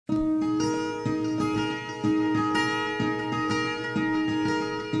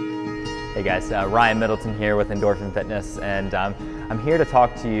Hey guys, Ryan Middleton here with Endorphin Fitness, and I'm here to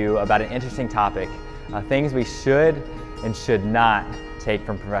talk to you about an interesting topic, things we should and should not take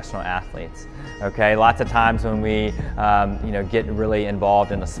from professional athletes. Okay, lots of times when we get really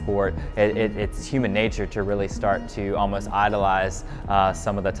involved in a sport, it's human nature to really start to almost idolize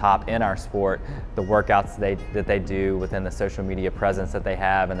some of the top in our sport, the workouts that they do within the social media presence that they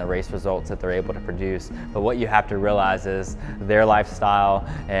have and the race results that they're able to produce. But what you have to realize is their lifestyle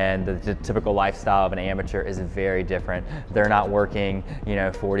and the typical lifestyle of an amateur is very different. They're not working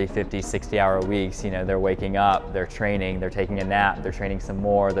 40, 50, 60-hour weeks. They're waking up, they're training, they're taking a nap, they're training some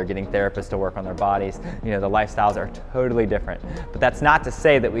more, they're getting therapists to work on their bodies. The lifestyles are totally different. But that's not to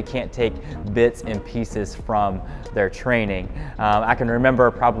say that we can't take bits and pieces from their training. I can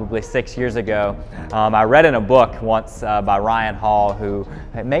remember probably 6 years ago, I read in a book once by Ryan Hall, who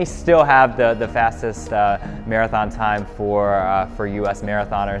may still have the fastest marathon time for US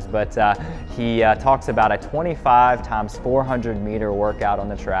marathoners, but he talks about a 25 times 400 meter workout on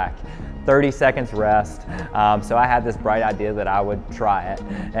the track. 30 seconds rest. So I had this bright idea that I would try it.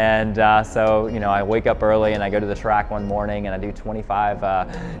 And so I wake up early and I go to the track one morning and I do 25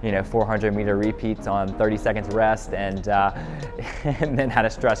 400 meter repeats on 30 seconds rest, and then had a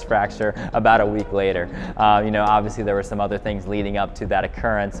stress fracture about a week later. Obviously there were some other things leading up to that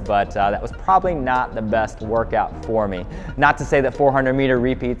occurrence, but that was probably not the best workout for me. Not to say that 400 meter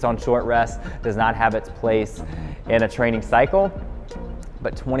repeats on short rest does not have its place in a training cycle,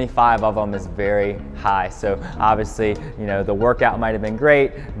 but 25 of them is very high. So obviously, the workout might have been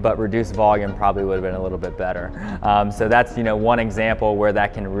great, but reduced volume probably would have been a little bit better. So that's one example where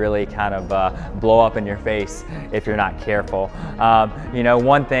that can really kind of blow up in your face if you're not careful.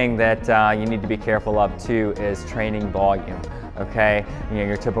 One thing that you need to be careful of too is training volume. Okay,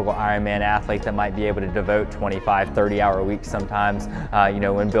 your typical Ironman athlete that might be able to devote 25, 30-hour weeks sometimes,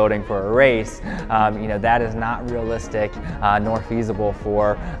 when building for a race, that is not realistic nor feasible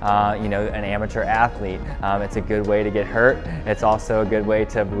for, an amateur athlete. It's a good way to get hurt. It's also a good way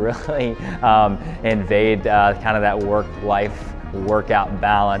to really invade kind of that work-life workout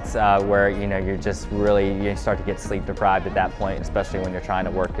balance, where you start to get sleep deprived at that point, especially when you're trying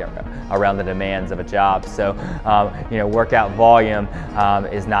to work around the demands of a job. So workout volume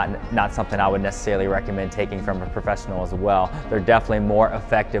is not something I would necessarily recommend taking from a professional as well. There are definitely more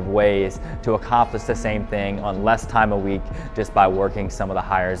effective ways to accomplish the same thing on less time a week just by working some of the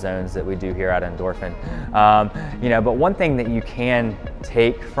higher zones that we do here at Endorphin. But one thing that you can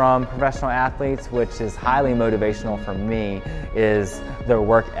take from professional athletes, which is highly motivational for me, is their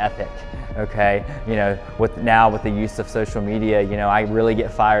work ethic. Okay, with the use of social media, I really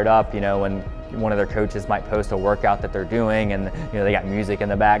get fired up, when one of their coaches might post a workout that they're doing, and they got music in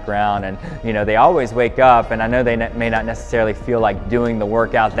the background, and they always wake up, and I know they may not necessarily feel like doing the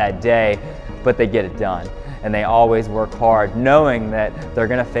workout that day, but they get it done. And they always work hard, knowing that they're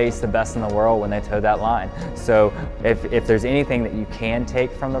going to face the best in the world when they toe that line. So if there's anything that you can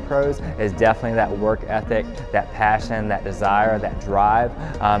take from the pros, is definitely that work ethic, that passion, that desire, that drive.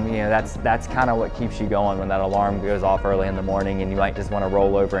 That's kind of what keeps you going when that alarm goes off early in the morning and you might just want to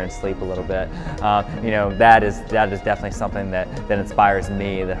roll over and sleep a little bit. That is definitely something that inspires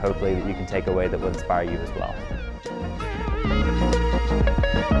me, that hopefully that you can take away that will inspire you as well.